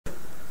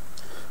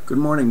Good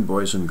morning,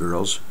 boys and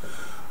girls.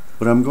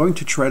 What I'm going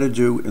to try to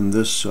do in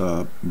this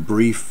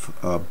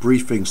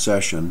briefing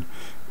session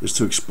is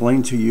to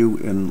explain to you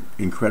in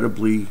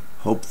incredibly,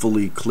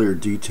 hopefully clear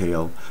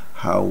detail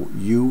how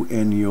you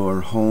and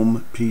your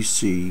home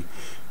PC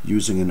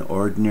using an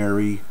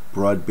ordinary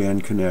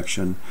broadband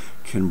connection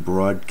can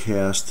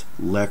broadcast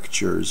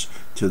lectures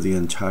to the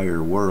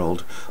entire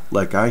world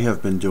like I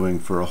have been doing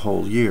for a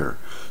whole year.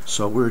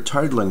 So we're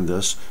titling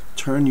this,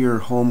 Turn Your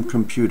Home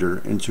Computer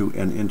into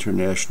an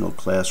International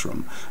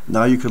Classroom.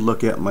 Now you can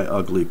look at my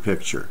ugly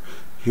picture.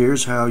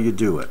 Here's how you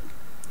do it.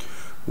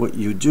 What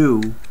you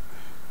do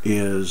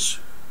is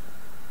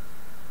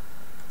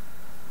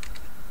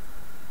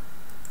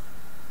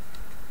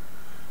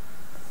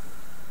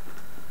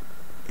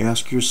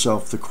ask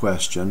yourself the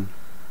question,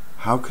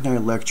 how can I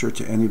lecture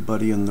to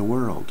anybody in the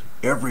world?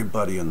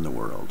 Everybody in the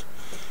world.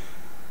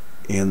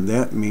 And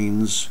that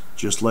means,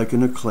 just like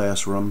in a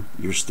classroom,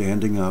 you're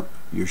standing up,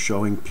 you're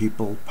showing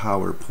people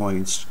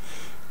PowerPoints,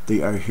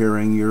 they are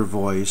hearing your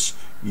voice,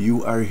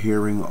 you are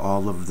hearing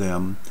all of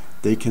them,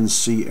 they can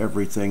see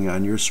everything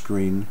on your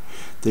screen,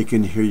 they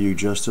can hear you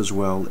just as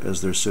well as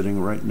they're sitting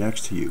right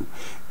next to you.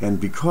 And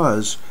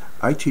because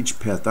I teach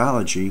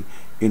pathology,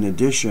 in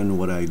addition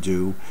what I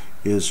do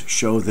is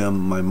show them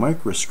my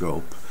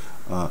microscope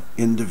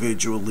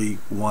individually,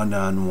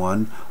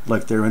 one-on-one,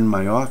 like they're in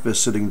my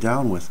office sitting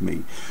down with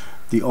me.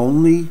 The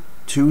only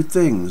two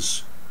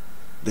things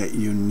that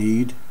you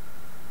need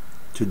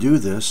to do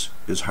this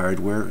is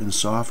hardware and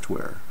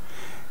software.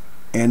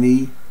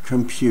 Any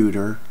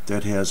computer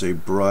that has a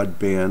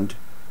broadband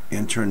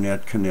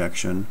internet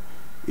connection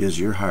is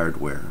your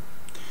hardware.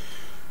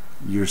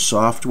 Your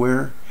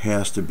software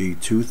has to be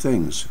two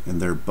things,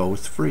 and they're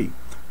both free.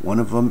 One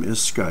of them is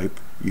Skype.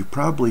 You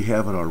probably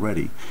have it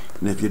already.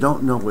 And if you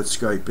don't know what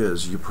Skype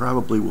is, you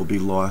probably will be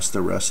lost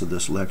the rest of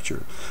this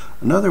lecture.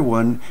 Another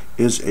one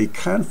is a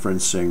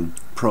conferencing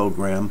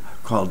program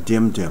called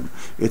Dimdim.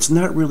 It's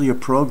not really a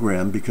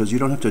program because you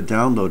don't have to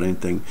download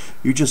anything.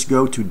 You just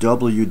go to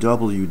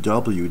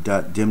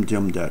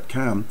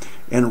www.dimdim.com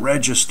and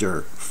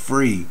register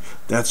free.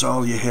 That's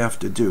all you have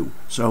to do.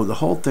 So the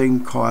whole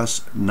thing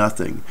costs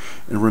nothing.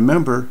 And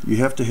remember, you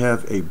have to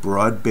have a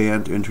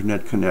broadband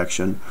internet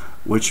connection,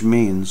 which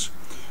means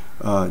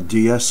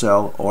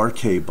DSL or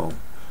cable.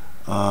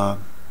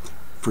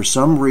 For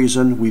some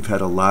reason, we've had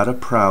a lot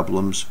of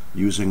problems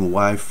using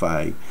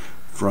Wi-Fi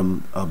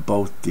from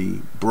both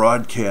the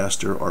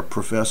broadcaster or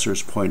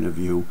professor's point of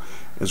view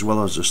as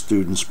well as the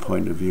student's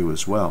point of view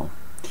as well.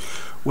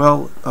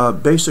 Well,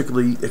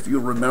 basically, if you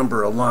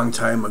remember a long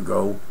time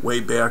ago,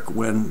 way back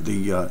when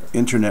the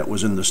internet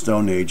was in the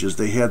Stone Ages,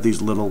 they had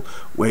these little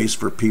ways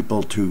for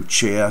people to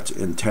chat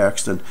and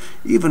text, and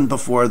even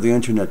before the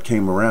internet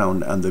came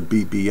around on the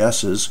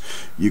BBSs,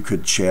 you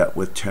could chat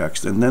with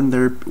text. And then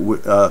there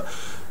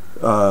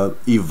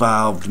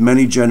evolved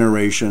many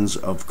generations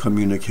of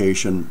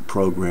communication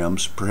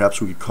programs.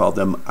 Perhaps we could call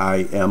them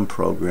IM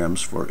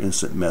programs for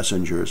instant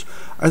messengers.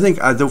 I think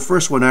the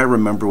first one I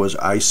remember was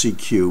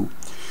ICQ,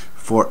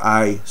 for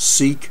I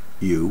seek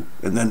you,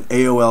 and then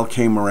AOL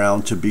came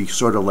around to be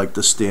sort of like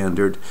the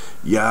standard.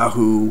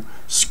 Yahoo,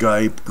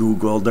 Skype,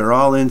 Google, they're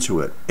all into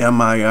it.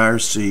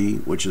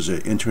 MIRC, which is an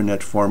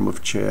internet form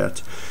of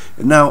chat,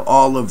 and now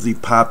all of the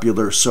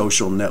popular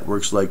social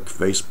networks like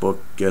Facebook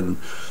and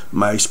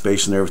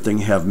MySpace and everything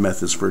have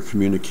methods for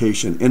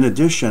communication. In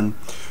addition,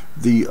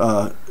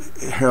 there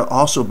have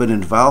also been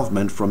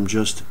involvement from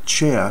just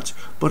chat,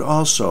 but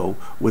also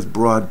with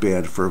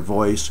broadband for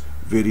voice,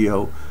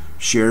 video,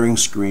 sharing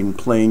screen,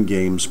 playing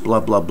games, blah,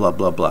 blah, blah,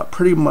 blah, blah.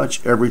 Pretty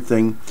much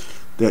everything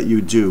that you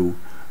do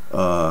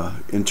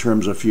in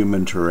terms of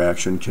human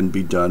interaction can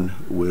be done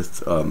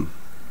with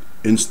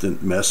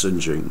instant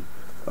messaging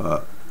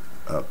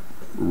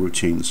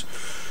routines.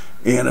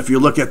 And if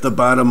you look at the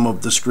bottom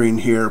of the screen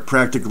here,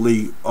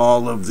 practically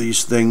all of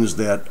these things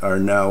that are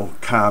now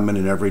common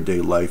in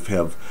everyday life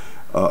have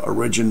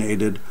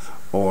originated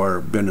or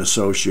been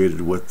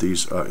associated with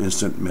these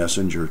instant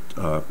messenger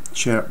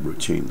chat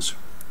routines.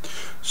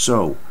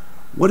 So,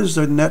 what is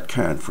a net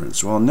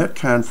conference? Well, a net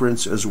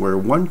conference is where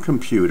one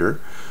computer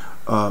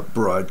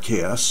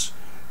broadcasts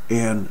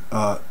and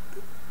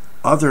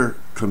other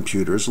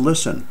computers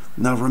listen.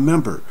 Now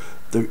remember,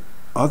 the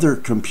other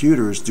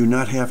computers do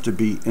not have to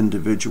be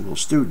individual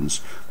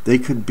students. They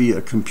could be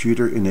a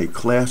computer in a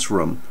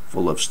classroom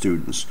full of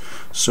students.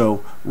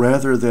 So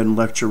rather than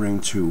lecturing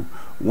to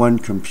one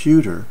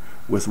computer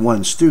with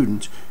one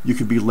student, you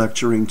could be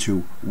lecturing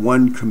to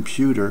one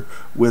computer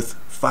with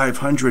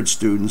 500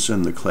 students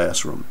in the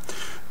classroom.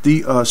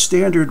 The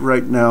standard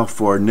right now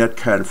for net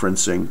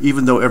conferencing,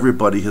 even though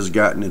everybody has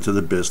gotten into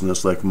the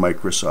business like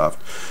Microsoft,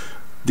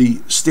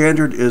 the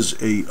standard is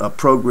a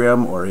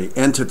program or an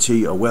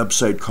entity, a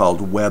website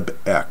called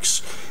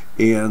WebEx,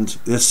 and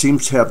it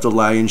seems to have the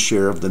lion's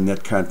share of the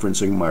net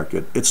conferencing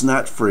market. It's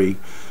not free,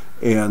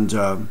 and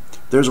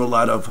there's a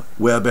lot of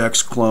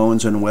WebEx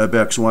clones and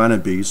WebEx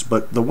wannabes,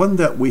 but the one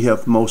that we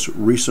have most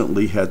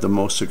recently had the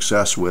most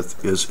success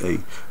with is a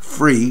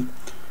free,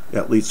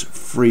 at least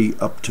free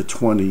up to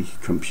 20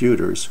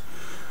 computers.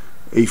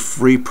 a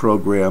free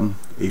program,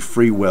 a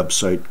free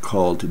website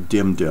called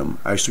Dimdim.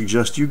 I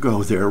suggest you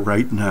go there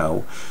right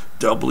now,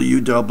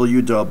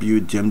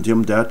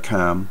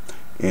 www.dimdim.com,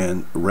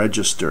 and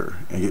register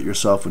and get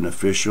yourself an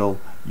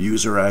official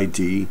user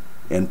ID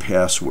and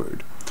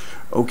password.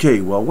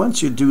 Okay, well,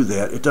 once you do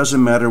that, it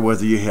doesn't matter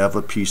whether you have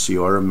a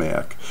PC or a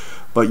Mac,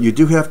 but you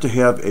do have to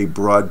have a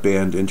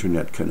broadband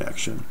internet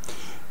connection.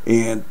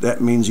 And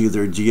that means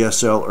either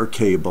DSL or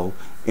cable,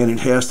 and it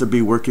has to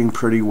be working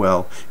pretty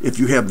well. If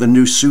you have the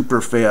new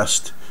super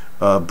fast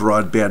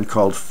broadband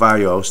called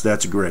Fios,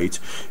 that's great.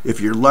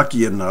 If you're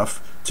lucky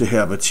enough to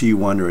have a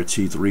T1 or a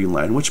T3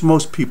 line, which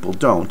most people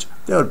don't,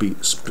 that would be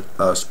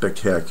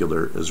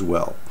spectacular as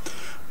well.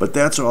 But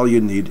that's all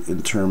you need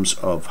in terms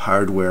of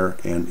hardware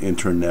and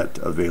internet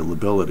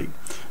availability.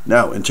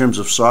 Now, in terms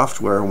of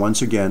software,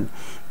 once again,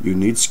 you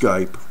need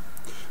Skype.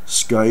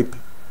 Skype,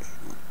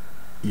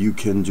 you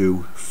can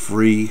do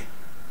free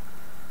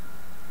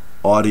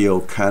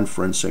audio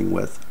conferencing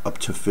with up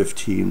to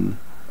 15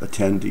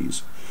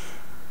 attendees.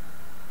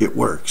 It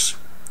works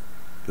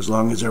as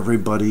long as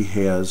everybody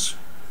has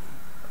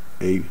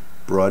a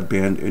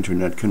broadband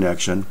internet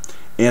connection,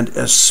 and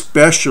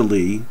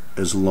especially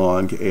as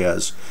long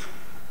as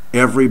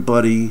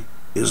everybody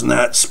is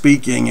not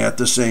speaking at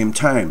the same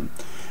time.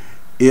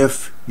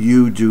 If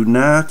you do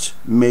not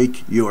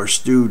make your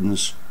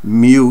students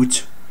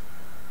mute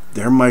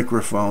their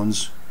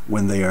microphones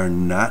when they are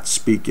not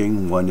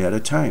speaking one at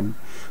a time,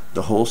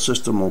 the whole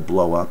system will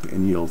blow up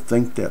and you'll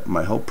think that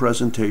my whole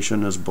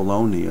presentation is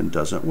baloney and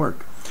doesn't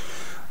work.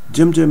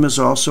 Dimdim is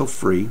also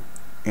free,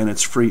 and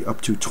it's free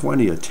up to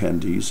 20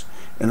 attendees.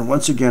 And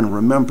once again,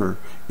 remember,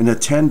 an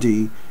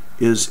attendee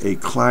is a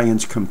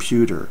client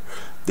computer.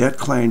 That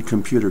client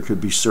computer could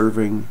be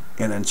serving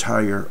an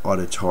entire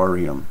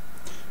auditorium,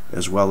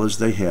 as well as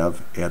they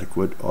have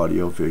adequate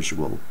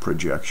audio-visual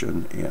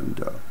projection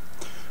and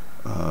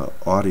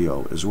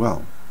audio as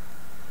well.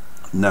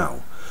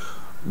 Now,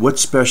 what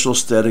special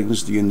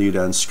settings do you need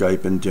on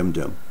Skype and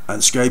Dimdim? On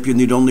Skype, you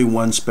need only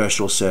one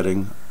special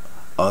setting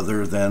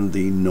other than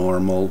the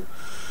normal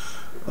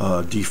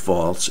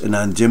defaults, and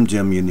on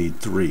Dimdim you need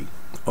 3.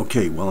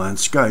 Okay, well, on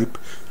Skype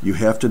you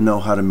have to know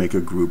how to make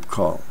a group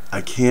call.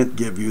 I can't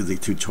give you the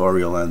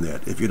tutorial on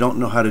that. If you don't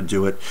know how to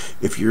do it,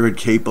 if you're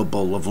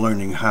incapable of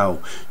learning how,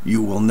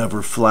 you will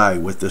never fly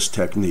with this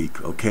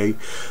technique, okay?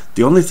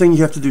 The only thing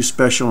you have to do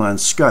special on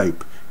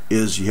Skype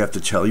is you have to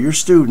tell your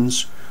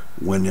students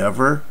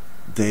whenever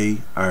they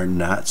are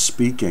not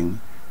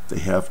speaking, they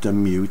have to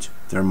mute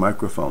their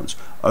microphones.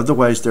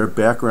 Otherwise, their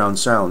background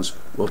sounds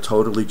will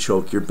totally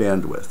choke your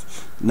bandwidth.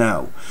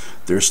 Now,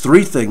 there's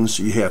 3 things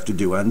you have to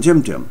do on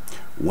Dimdim.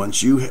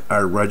 Once you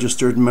are a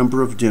registered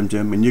member of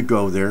Dimdim and you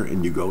go there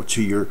and you go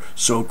to your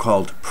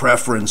so-called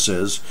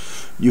preferences,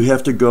 you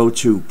have to go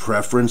to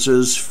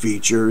Preferences,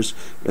 Features,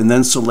 and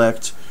then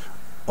select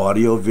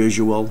Audio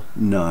Visual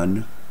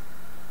None,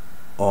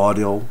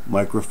 Audio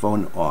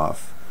Microphone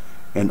Off,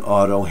 and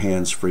Auto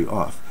Hands-Free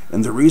Off.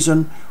 And the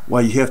reason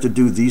why you have to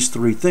do these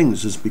 3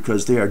 things is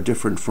because they are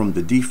different from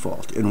the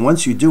default. And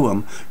once you do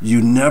them,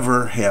 you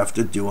never have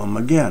to do them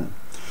again.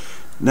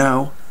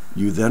 Now,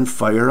 you then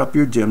fire up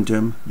your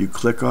Dimdim. You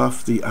click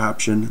off the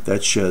option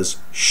that says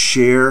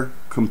Share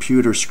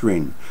Computer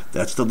Screen.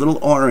 That's the little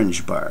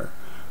orange bar.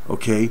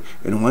 Okay?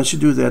 And once you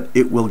do that,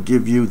 it will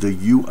give you the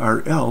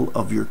URL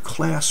of your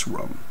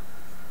classroom.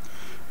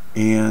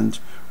 And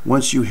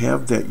once you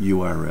have that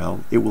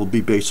URL, it will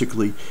be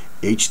basically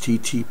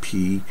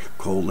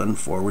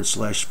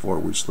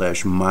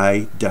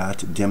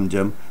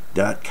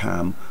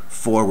http://my.dimdim.com/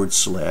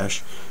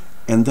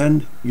 and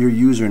then your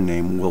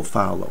username will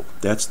follow.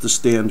 That's the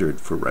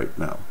standard for right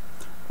now.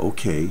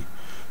 Okay,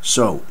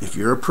 so if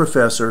you're a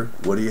professor,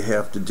 what do you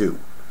have to do?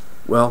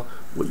 Well,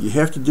 what you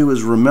have to do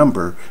is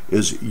remember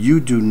is you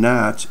do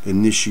not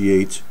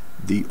initiate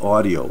the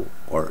audio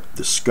or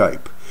the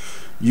Skype.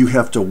 You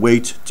have to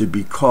wait to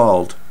be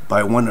called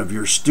by one of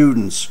your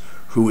students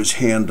who is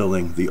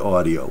handling the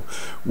audio.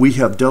 We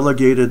have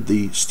delegated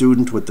the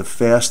student with the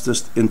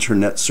fastest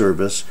internet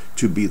service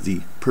to be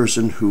the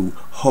person who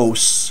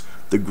hosts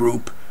the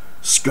group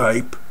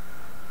Skype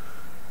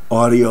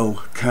audio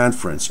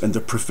conference, and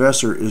the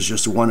professor is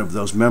just one of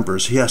those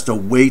members. He has to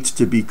wait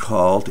to be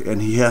called,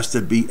 and he has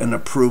to be an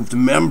approved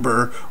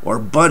member or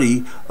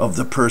buddy of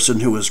the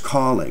person who is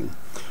calling.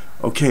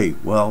 Okay,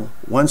 well,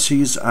 once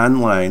he's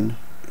online,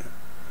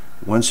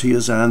 once he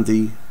is on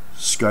the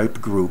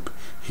Skype group,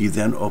 he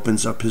then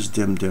opens up his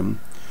Dimdim.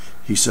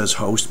 He says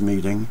host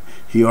meeting.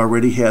 He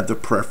already had the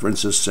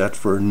preferences set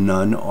for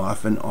none,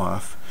 off, and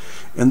off.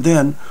 And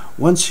then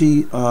once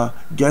he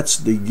gets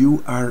the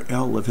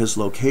URL of his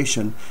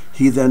location,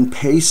 he then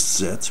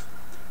pastes it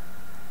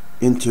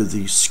into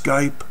the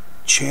Skype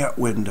chat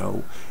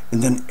window,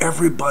 and then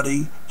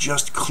everybody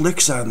just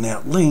clicks on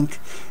that link,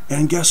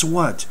 and guess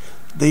what?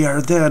 They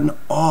are then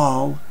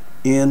all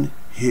in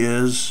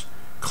his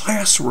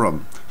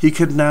classroom. He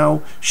could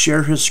now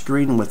share his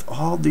screen with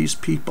all these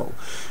people.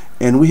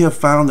 And we have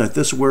found that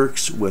this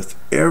works with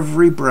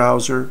every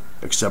browser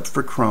except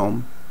for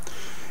Chrome,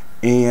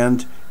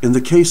 and In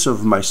the case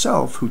of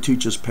myself, who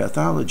teaches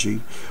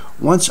pathology,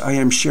 once I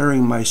am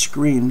sharing my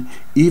screen,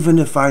 even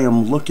if I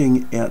am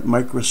looking at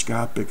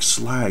microscopic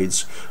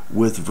slides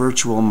with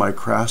virtual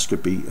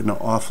microscopy in an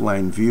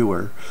offline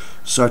viewer,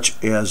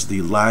 such as the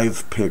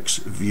LivePix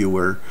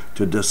viewer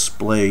to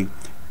display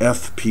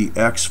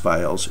FPX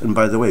files, and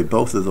by the way,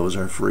 both of those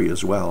are free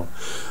as well,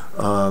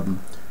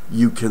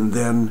 you can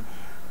then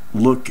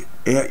look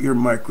at your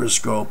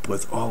microscope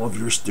with all of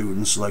your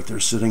students like they're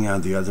sitting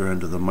on the other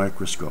end of the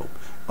microscope.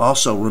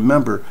 Also,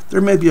 remember,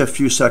 there may be a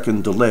few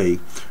second delay,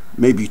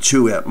 maybe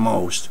 2 at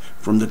most,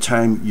 from the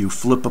time you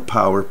flip a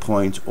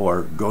PowerPoint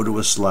or go to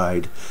a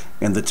slide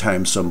and the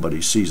time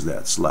somebody sees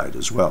that slide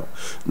as well.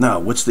 Now,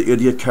 what's the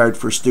idiot card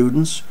for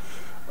students?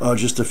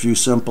 Just a few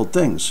simple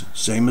things.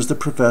 Same as the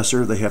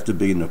professor, they have to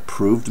be an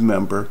approved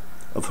member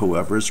of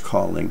whoever is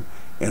calling.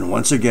 And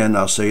once again,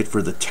 I'll say it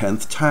for the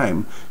 10th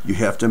time, you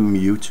have to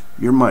mute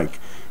your mic.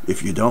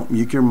 If you don't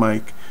mute your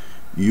mic,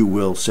 you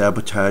will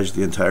sabotage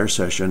the entire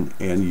session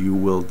and you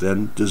will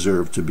then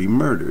deserve to be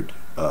murdered.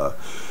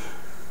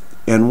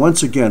 And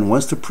once again,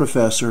 once the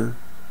professor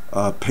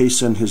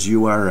pastes in his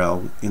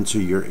URL into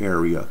your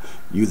area,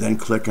 you then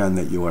click on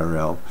that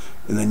URL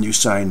and then you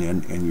sign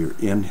in and you're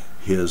in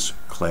his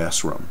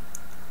classroom.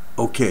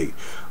 Okay,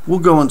 we'll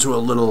go into a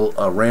little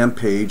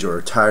rampage or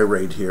a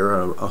tirade here,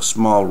 a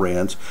small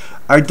rant.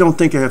 I don't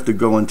think I have to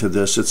go into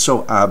this. It's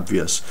so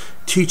obvious.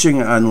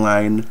 Teaching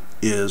online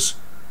is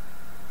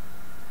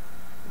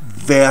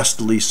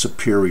vastly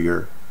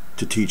superior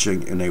to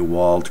teaching in a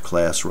walled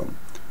classroom.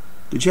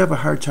 Did you have a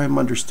hard time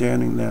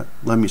understanding that?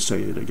 Let me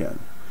say it again.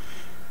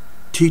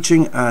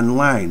 Teaching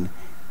online,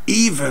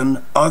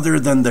 even other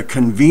than the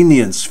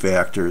convenience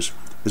factors,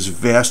 is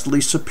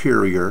vastly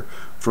superior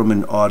from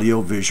an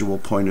audio-visual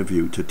point of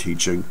view to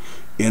teaching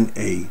in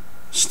a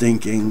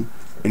stinking,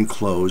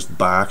 enclosed,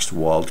 boxed,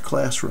 walled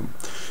classroom.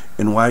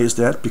 And why is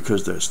that?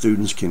 Because the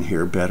students can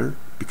hear better,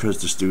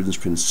 because the students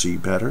can see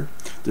better,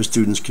 the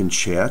students can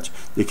chat,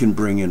 they can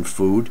bring in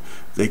food,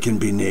 they can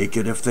be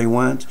naked if they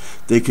want,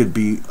 they could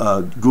be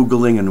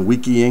Googling and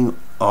Wikiing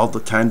all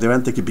the time they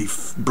want, they could be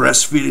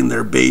breastfeeding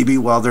their baby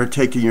while they're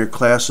taking your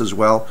class as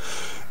well.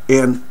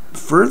 And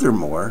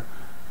furthermore,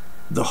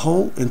 the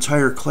whole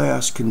entire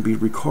class can be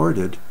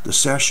recorded, the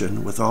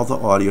session, with all the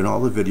audio and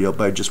all the video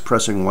by just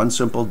pressing one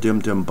simple dim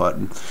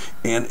button.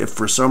 And if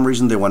for some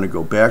reason they want to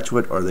go back to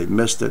it or they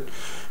missed it,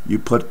 you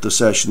put the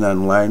session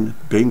online,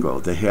 bingo,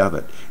 they have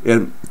it.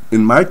 And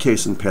in my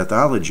case in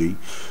pathology,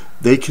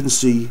 they can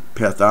see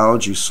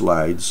pathology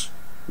slides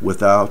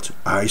without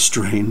eye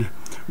strain,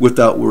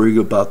 without worrying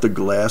about the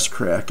glass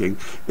cracking.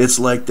 It's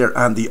like they're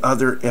on the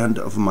other end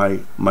of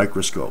my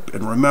microscope.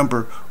 And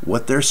remember,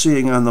 what they're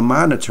seeing on the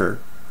monitor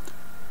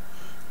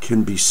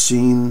can be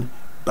seen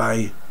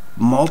by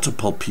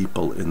multiple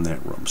people in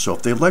that room. So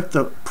if they like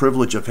the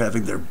privilege of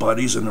having their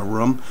buddies in a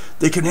room,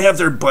 they can have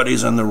their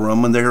buddies in the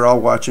room and they're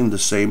all watching the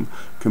same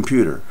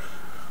computer.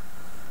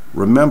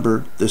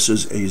 Remember, this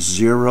is a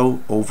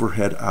zero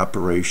overhead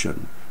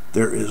operation.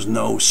 There is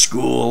no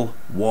school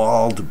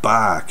walled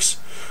box.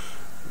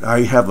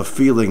 I have a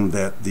feeling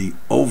that the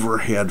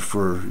overhead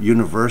for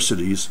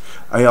universities,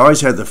 I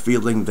always had the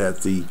feeling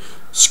that the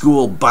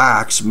school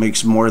box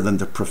makes more than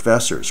the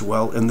professors.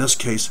 Well, in this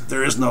case,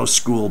 there is no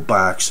school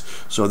box,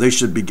 so they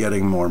should be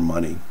getting more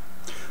money.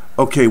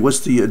 Okay,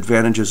 what's the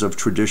advantages of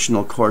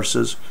traditional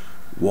courses?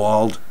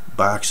 Walled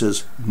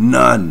boxes?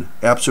 None.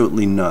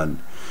 Absolutely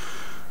none.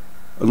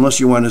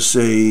 Unless you want to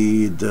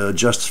say the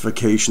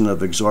justification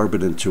of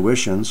exorbitant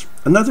tuitions.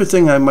 Another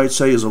thing I might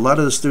say is a lot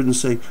of the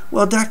students say,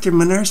 well, Dr.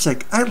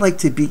 Minarsek, I like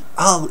to be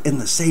all in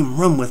the same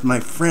room with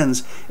my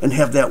friends and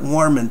have that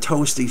warm and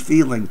toasty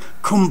feeling,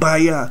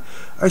 kumbaya.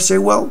 I say,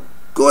 well,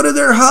 go to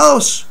their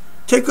house,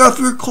 take off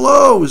your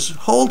clothes,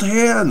 hold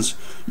hands.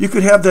 You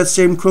could have that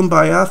same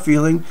kumbaya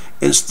feeling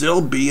and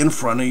still be in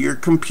front of your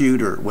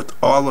computer with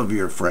all of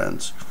your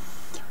friends.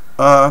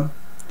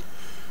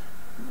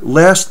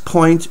 Last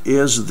point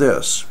is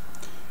this.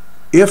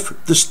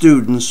 If the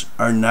students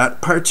are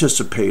not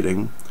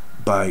participating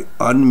by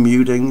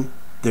unmuting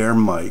their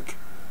mic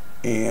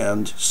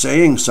and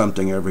saying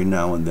something every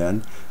now and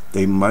then,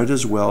 they might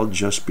as well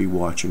just be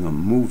watching a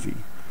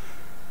movie.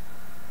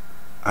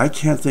 I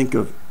can't think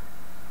of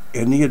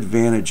any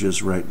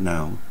advantages right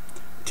now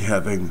to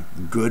having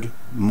good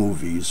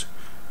movies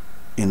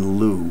in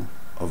lieu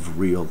of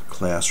real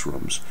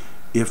classrooms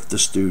if the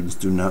students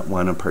do not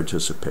want to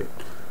participate.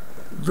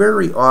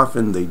 Very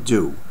often they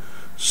do.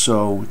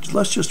 So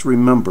let's just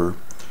remember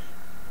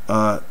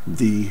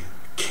the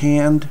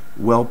canned,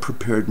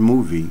 well-prepared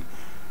movie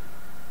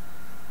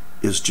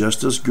is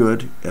just as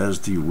good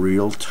as the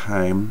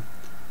real-time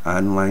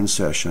online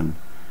session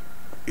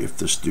if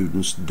the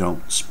students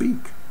don't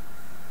speak.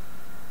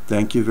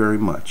 Thank you very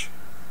much.